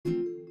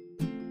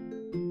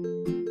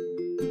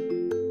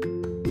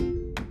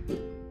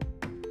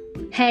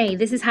Hey,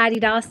 this is Heidi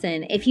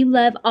Dawson. If you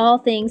love all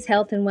things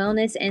health and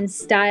wellness and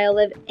style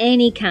of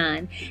any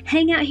kind,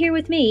 hang out here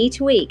with me each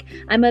week.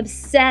 I'm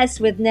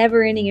obsessed with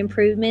never-ending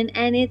improvement,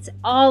 and it's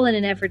all in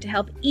an effort to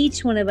help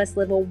each one of us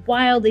live a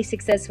wildly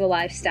successful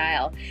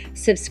lifestyle.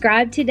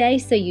 Subscribe today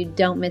so you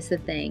don't miss a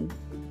thing.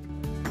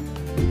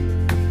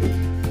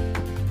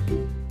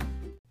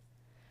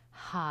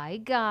 Hi,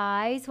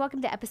 guys.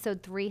 Welcome to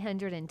episode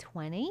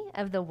 320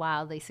 of the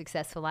Wildly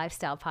Successful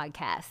Lifestyle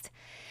Podcast.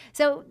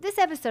 So this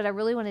episode, I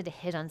really wanted to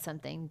hit on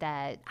something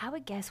that I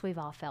would guess we've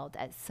all felt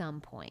at some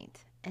point,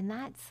 and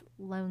that's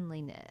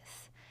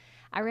loneliness.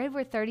 I read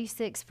where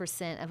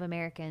 36% of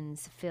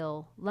Americans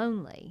feel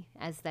lonely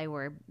as they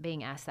were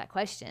being asked that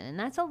question, and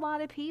that's a lot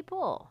of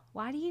people.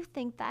 Why do you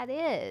think that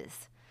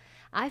is?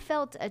 I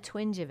felt a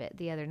twinge of it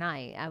the other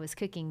night. I was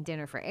cooking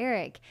dinner for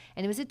Eric,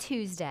 and it was a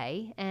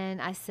Tuesday, and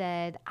I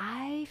said,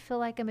 I feel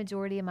like a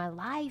majority of my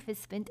life is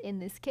spent in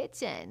this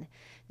kitchen.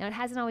 Now, it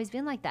hasn't always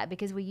been like that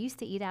because we used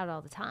to eat out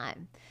all the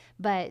time.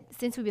 But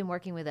since we've been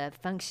working with a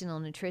functional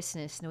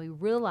nutritionist, we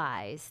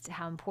realized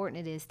how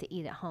important it is to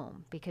eat at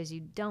home because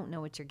you don't know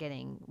what you're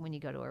getting when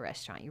you go to a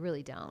restaurant. You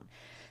really don't.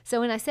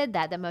 So when I said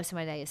that most of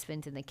my day is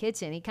spent in the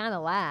kitchen, he kind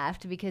of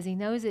laughed because he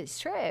knows it's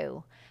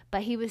true.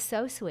 But he was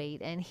so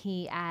sweet, and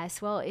he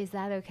asked, well, is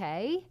that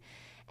okay?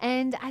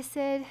 And I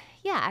said,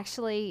 yeah,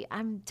 actually,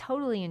 I'm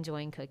totally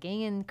enjoying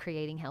cooking and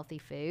creating healthy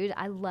food.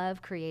 I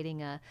love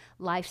creating a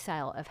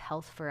lifestyle of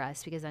health for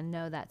us because I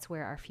know that's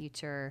where our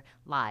future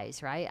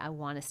lies, right? I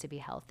want us to be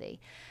healthy.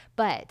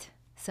 But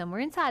somewhere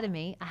inside of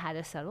me, I had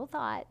a subtle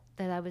thought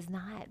that I was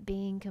not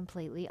being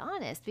completely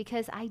honest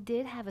because I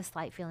did have a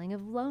slight feeling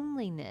of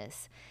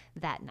loneliness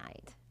that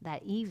night,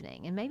 that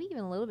evening, and maybe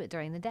even a little bit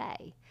during the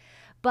day.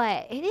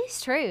 But it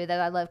is true that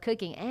I love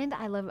cooking, and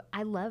I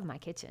love my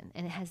kitchen,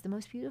 and it has the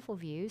most beautiful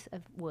views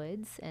of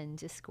woods and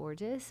just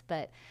gorgeous.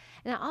 And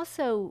I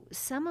also,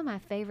 some of my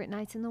favorite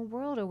nights in the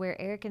world are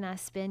where Eric and I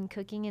spend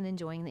cooking and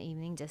enjoying the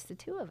evening, just the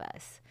two of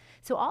us.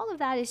 So all of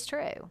that is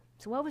true.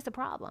 So what was the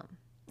problem?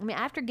 I mean,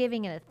 after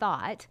giving it a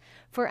thought,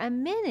 for a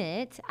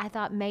minute, I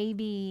thought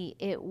maybe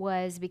it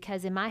was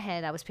because in my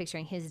head, I was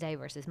picturing his day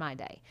versus my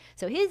day.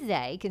 So his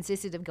day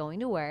consisted of going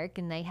to work,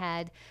 and they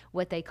had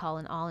what they call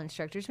an all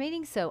instructors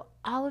meeting. So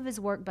all of his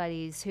work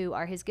buddies, who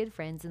are his good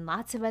friends, and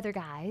lots of other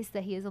guys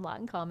that he has a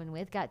lot in common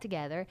with, got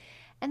together,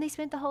 and they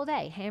spent the whole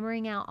day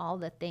hammering out all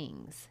the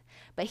things.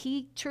 But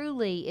he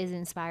truly is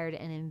inspired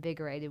and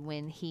invigorated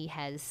when he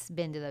has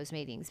been to those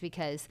meetings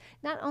because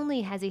not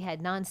only has he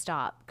had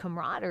nonstop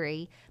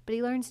camaraderie, but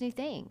he learns new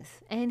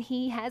things and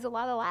he has a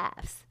lot of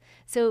laughs.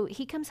 So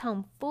he comes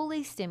home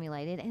fully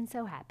stimulated and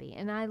so happy,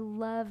 and I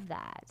love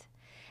that.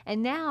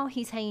 And now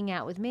he's hanging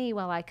out with me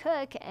while I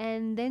cook,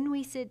 and then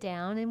we sit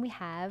down and we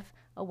have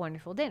a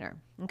wonderful dinner.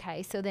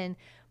 Okay, so then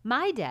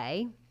my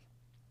day,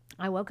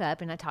 I woke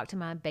up and I talked to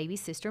my baby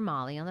sister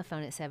Molly on the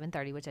phone at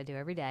 7:30, which I do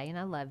every day, and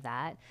I love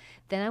that.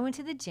 Then I went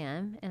to the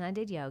gym and I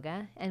did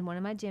yoga, and one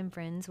of my gym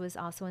friends was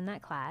also in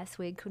that class.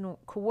 We had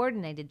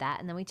coordinated that,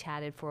 and then we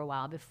chatted for a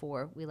while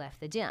before we left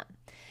the gym.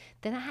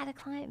 Then I had a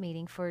client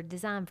meeting for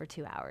design for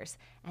 2 hours,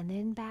 and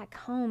then back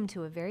home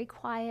to a very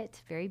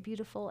quiet, very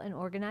beautiful, and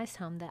organized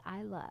home that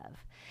I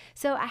love.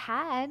 So I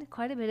had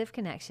quite a bit of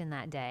connection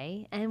that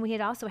day, and we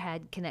had also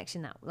had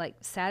connection that, like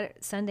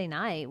Sunday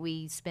night,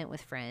 we spent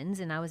with friends,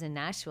 and I was in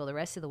Nashville the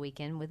rest of the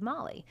weekend with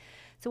Molly.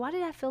 So why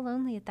did I feel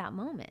lonely at that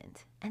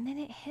moment? And then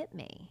it hit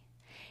me.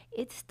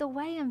 It's the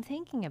way I'm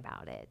thinking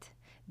about it.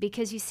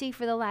 Because you see,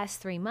 for the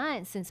last 3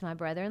 months since my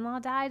brother-in-law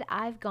died,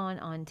 I've gone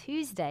on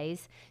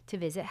Tuesdays to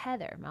visit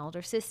Heather, my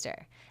older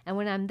sister. And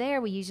when I'm there,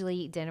 we usually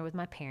eat dinner with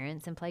my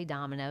parents and play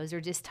dominoes or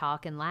just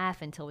talk and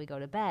laugh until we go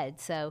to bed.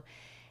 So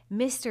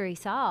mystery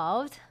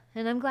solved,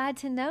 and I'm glad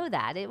to know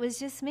that. It was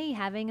just me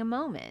having a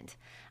moment.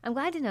 I'm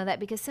glad to know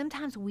that because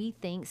sometimes we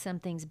think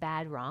something's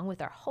bad wrong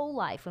with our whole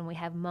life when we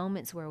have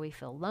moments where we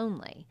feel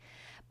lonely.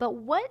 But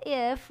what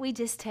if we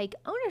just take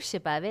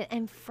ownership of it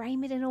and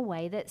frame it in a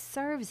way that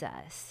serves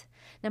us?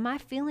 Now, my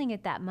feeling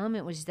at that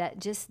moment was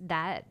just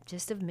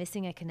of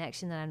missing a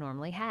connection that I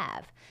normally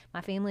have.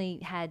 My family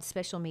had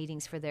special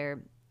meetings for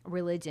their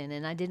religion,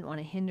 and I didn't want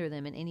to hinder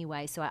them in any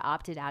way, so I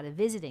opted out of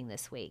visiting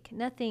this week.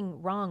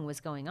 Nothing wrong was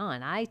going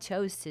on. I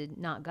chose to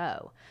not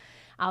go.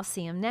 I'll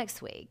see them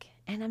next week.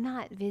 And I'm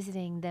not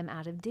visiting them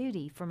out of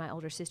duty for my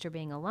older sister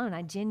being alone.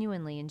 I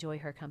genuinely enjoy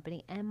her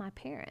company and my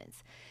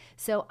parents.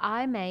 So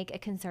I make a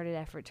concerted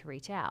effort to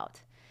reach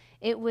out.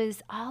 It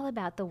was all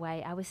about the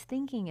way I was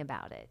thinking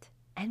about it.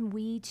 And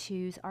we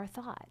choose our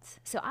thoughts.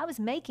 So I was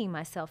making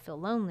myself feel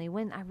lonely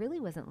when I really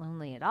wasn't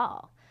lonely at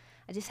all.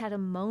 I just had a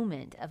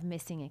moment of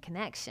missing a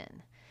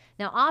connection.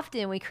 Now,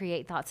 often we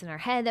create thoughts in our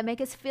head that make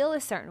us feel a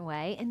certain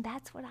way, and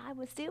that's what I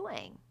was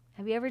doing.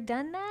 Have you ever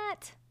done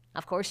that?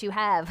 Of course you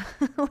have.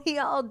 We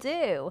all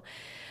do.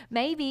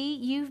 Maybe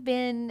you've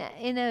been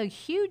in a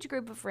huge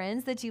group of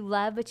friends that you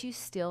love, but you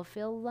still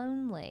feel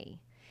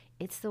lonely.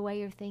 It's the way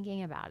you're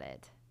thinking about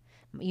it.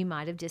 You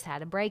might have just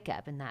had a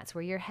breakup, and that's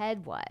where your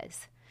head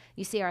was.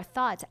 You see, our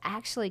thoughts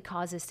actually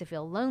cause us to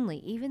feel lonely,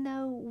 even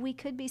though we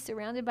could be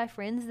surrounded by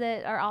friends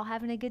that are all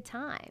having a good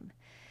time.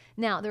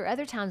 Now, there are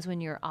other times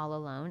when you're all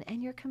alone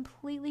and you're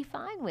completely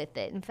fine with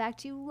it. In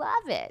fact, you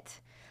love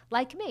it.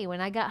 Like me,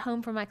 when I got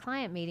home from my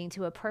client meeting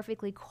to a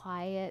perfectly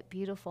quiet,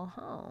 beautiful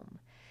home.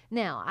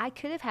 Now, I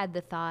could have had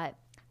the thought,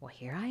 well,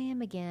 here I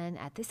am again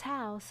at this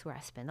house where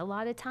I spend a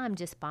lot of time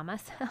just by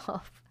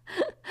myself.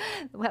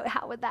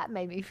 How would that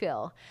make me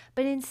feel?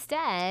 But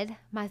instead,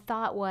 my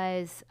thought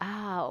was,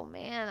 oh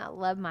man, I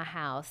love my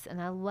house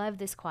and I love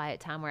this quiet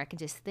time where I can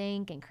just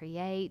think and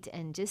create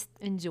and just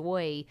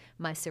enjoy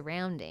my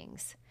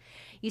surroundings.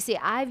 You see,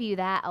 I view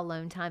that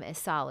alone time as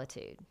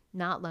solitude,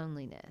 not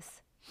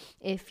loneliness.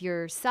 If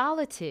your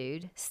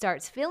solitude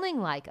starts feeling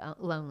like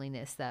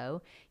loneliness,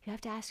 though, you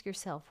have to ask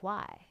yourself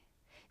why.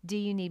 Do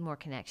you need more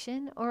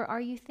connection, or are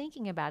you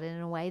thinking about it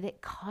in a way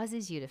that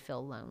causes you to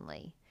feel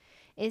lonely?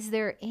 Is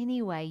there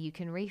any way you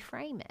can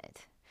reframe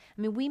it?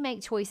 I mean, we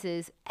make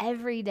choices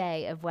every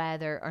day of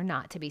whether or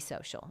not to be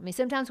social. I mean,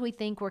 sometimes we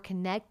think we're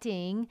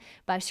connecting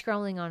by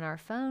scrolling on our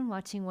phone,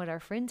 watching what our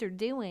friends are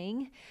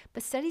doing,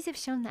 but studies have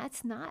shown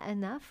that's not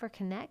enough for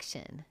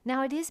connection.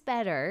 Now, it is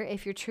better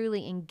if you're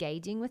truly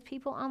engaging with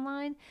people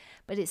online,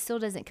 but it still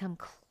doesn't come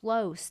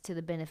close to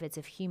the benefits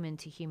of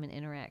human-to-human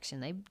interaction.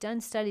 They've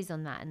done studies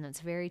on that, and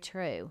that's very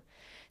true.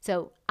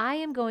 So I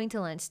am going to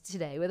lunch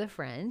today with a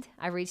friend.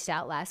 I reached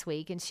out last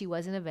week, and she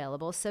wasn't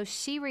available, so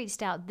she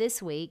reached out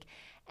this week,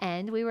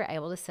 and we were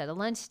able to set a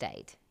lunch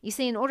date. You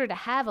see, in order to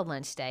have a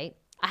lunch date,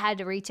 I had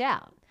to reach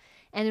out.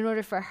 And in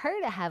order for her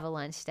to have a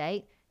lunch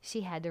date,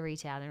 she had to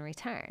reach out in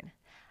return.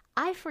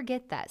 I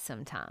forget that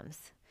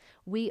sometimes.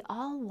 We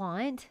all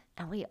want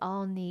and we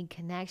all need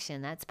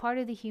connection. That's part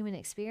of the human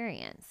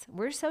experience.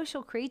 We're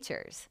social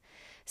creatures.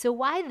 So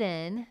why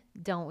then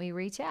don't we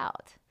reach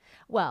out?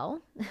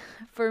 Well,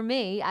 for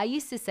me, I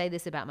used to say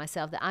this about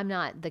myself, that I'm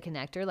not the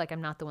connector, like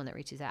I'm not the one that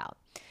reaches out.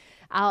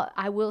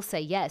 I will say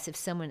yes if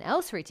someone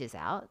else reaches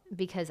out,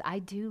 because I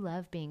do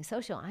love being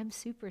social. I'm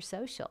super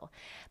social.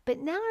 But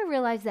now I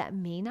realize that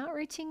me not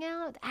reaching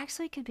out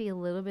actually could be a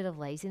little bit of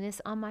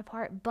laziness on my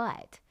part.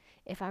 But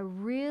if I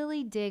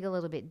really dig a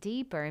little bit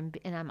deeper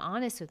and I'm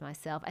honest with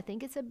myself, I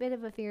think it's a bit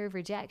of a fear of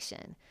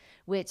rejection,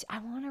 which I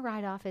want to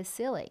write off as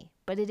silly,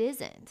 but it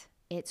isn't.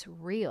 It's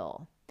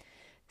real.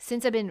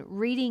 Since I've been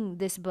reading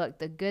this book,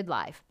 The Good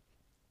Life,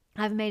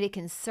 I've made a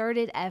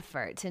concerted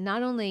effort to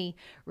not only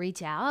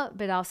reach out,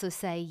 but also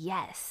say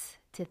yes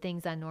to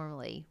things I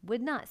normally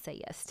would not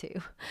say yes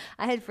to.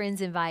 I had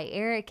friends invite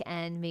Eric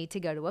and me to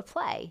go to a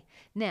play.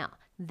 Now,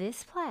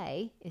 this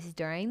play is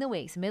during the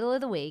week, it's middle of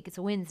the week, it's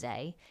a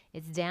Wednesday,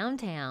 it's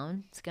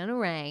downtown, it's gonna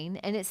rain,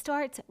 and it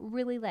starts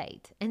really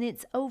late, and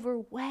it's over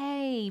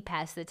way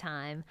past the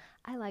time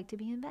I like to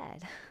be in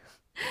bed.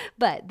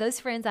 But those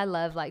friends I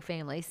love like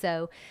family,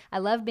 so I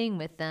love being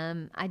with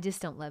them. I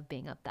just don't love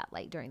being up that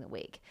late during the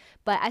week.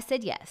 But I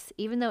said yes.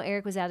 Even though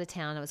Eric was out of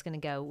town, I was going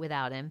to go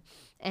without him.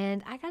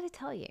 And I got to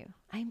tell you,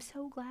 I'm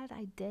so glad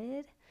I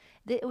did.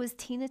 It was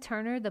Tina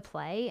Turner, the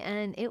play,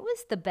 and it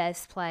was the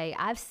best play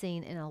I've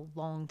seen in a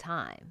long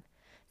time.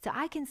 So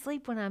I can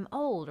sleep when I'm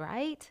old,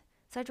 right?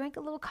 So I drank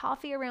a little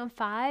coffee around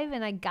 5,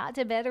 and I got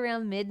to bed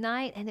around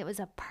midnight, and it was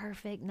a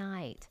perfect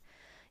night.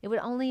 It would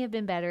only have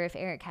been better if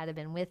Eric had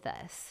been with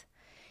us.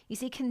 You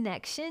see,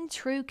 connection,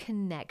 true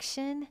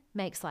connection,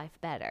 makes life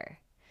better.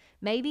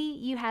 Maybe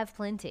you have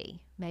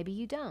plenty. Maybe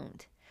you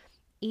don't.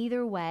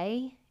 Either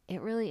way,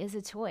 it really is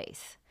a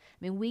choice.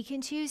 I mean, we can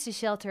choose to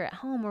shelter at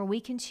home, or we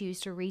can choose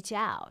to reach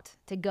out,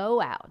 to go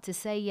out, to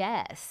say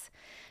yes,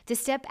 to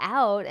step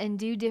out and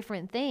do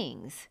different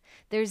things.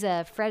 There's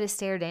a Fred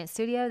Astaire dance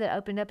studio that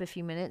opened up a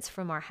few minutes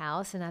from our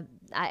house, and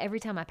I every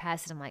time I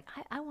pass it, I'm like,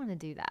 I want to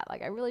do that.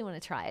 Like, I really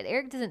want to try it.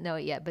 Eric doesn't know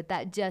it yet, but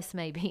that just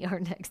may be our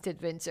next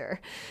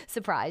adventure.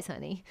 Surprise,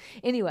 honey.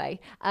 Anyway,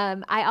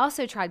 I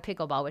also tried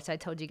pickleball, which I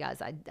told you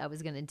guys I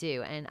was going to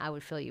do, and I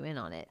would fill you in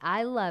on it.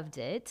 I loved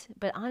it,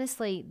 but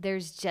honestly,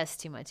 there's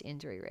just too much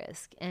injury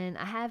risk, and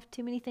I have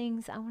too many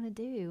things I want to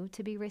do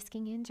to be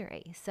risking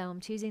injury, so I'm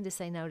choosing to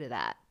say no to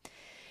that.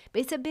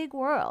 But it's a big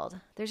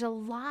world. There's a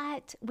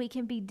lot we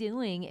can be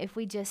doing if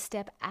we just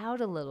step out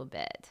a little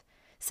bit.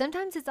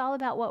 Sometimes it's all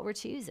about what we're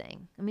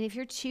choosing. I mean, if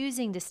you're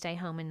choosing to stay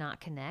home and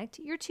not connect,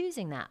 you're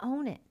choosing that.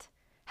 Own it.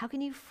 How can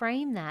you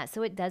frame that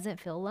so it doesn't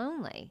feel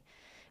lonely?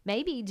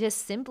 Maybe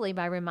just simply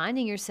by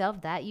reminding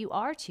yourself that you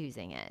are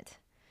choosing it.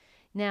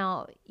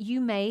 Now, you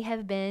may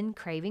have been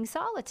craving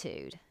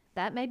solitude.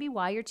 That may be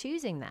why you're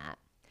choosing that.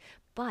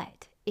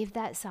 But if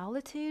that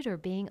solitude or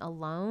being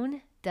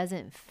alone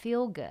doesn't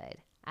feel good,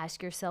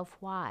 ask yourself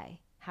why.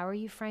 How are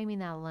you framing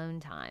that alone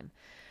time?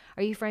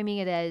 Are you framing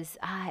it as,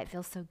 it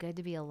feels so good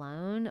to be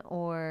alone?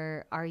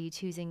 Or are you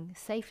choosing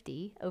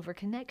safety over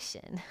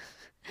connection?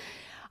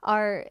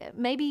 Or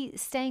maybe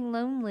staying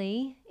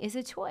lonely is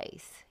a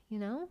choice, you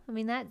know? I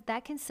mean,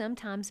 that can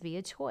sometimes be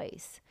a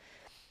choice.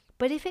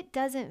 But if it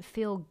doesn't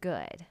feel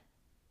good,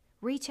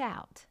 reach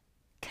out,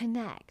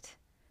 connect.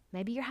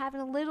 Maybe you're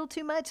having a little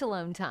too much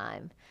alone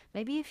time.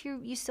 Maybe if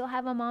you still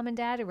have a mom and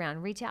dad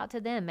around, reach out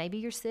to them. Maybe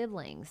your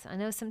siblings. I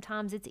know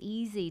sometimes it's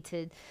easy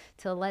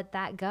to let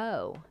that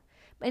go.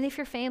 And if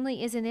your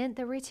family isn't in,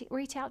 then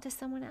reach out to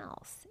someone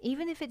else.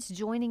 Even if it's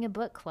joining a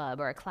book club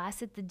or a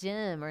class at the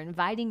gym or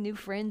inviting new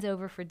friends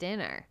over for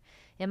dinner.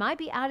 It might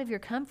be out of your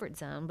comfort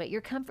zone, but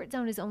your comfort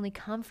zone is only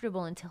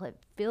comfortable until it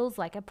feels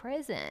like a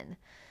prison.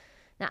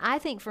 Now, I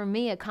think for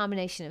me, a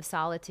combination of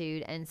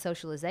solitude and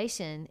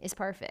socialization is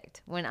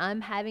perfect. When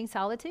I'm having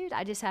solitude,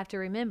 I just have to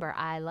remember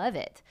I love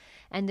it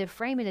and to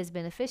frame it as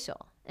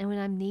beneficial. And when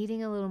I'm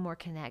needing a little more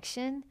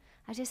connection,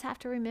 I just have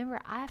to remember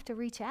I have to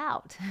reach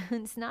out.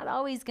 It's not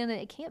always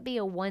it can't be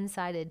a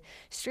one-sided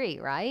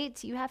street,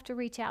 right? You have to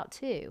reach out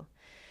too.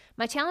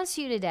 My challenge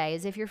to you today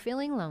is if you're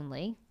feeling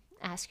lonely,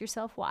 ask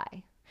yourself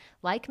why.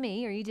 Like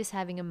me, are you just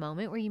having a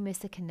moment where you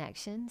miss a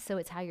connection, so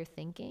it's how you're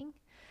thinking?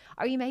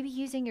 Are you maybe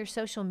using your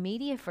social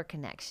media for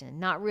connection,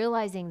 not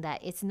realizing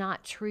that it's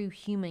not true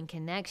human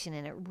connection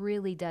and it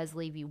really does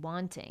leave you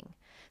wanting?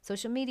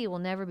 Social media will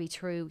never be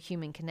true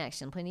human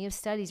connection. Plenty of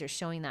studies are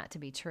showing that to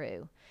be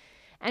true.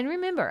 And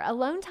remember,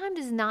 alone time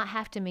does not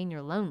have to mean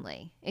you're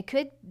lonely. It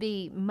could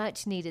be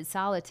much needed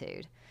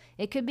solitude.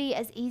 It could be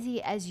as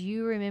easy as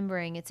you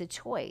remembering it's a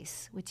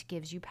choice, which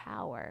gives you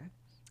power.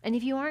 And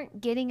if you aren't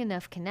getting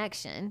enough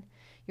connection,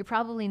 you're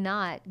probably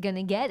not going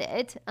to get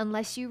it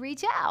unless you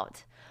reach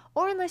out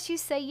or unless you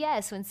say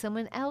yes when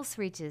someone else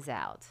reaches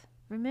out.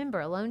 Remember,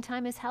 alone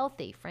time is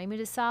healthy. Frame it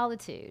as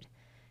solitude.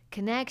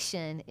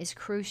 Connection is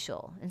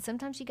crucial, and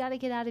sometimes you got to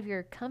get out of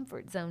your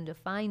comfort zone to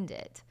find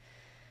it.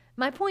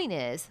 My point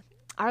is,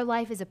 our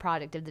life is a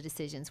product of the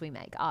decisions we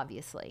make,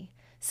 obviously.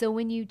 So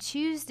when you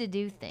choose to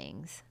do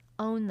things,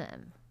 own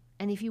them.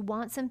 And if you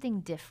want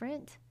something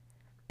different,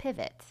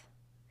 pivot.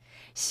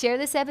 Share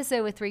this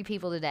episode with 3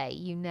 people today.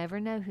 You never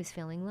know who's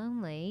feeling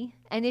lonely.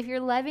 And if you're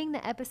loving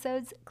the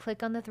episodes,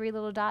 click on the 3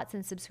 little dots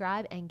and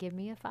subscribe and give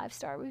me a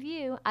 5-star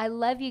review. I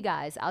love you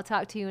guys. I'll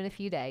talk to you in a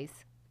few days.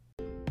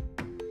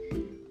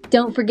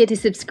 Don't forget to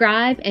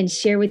subscribe and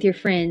share with your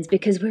friends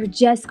because we're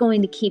just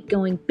going to keep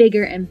going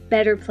bigger and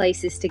better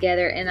places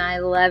together. And I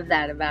love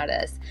that about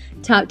us.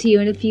 Talk to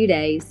you in a few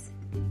days.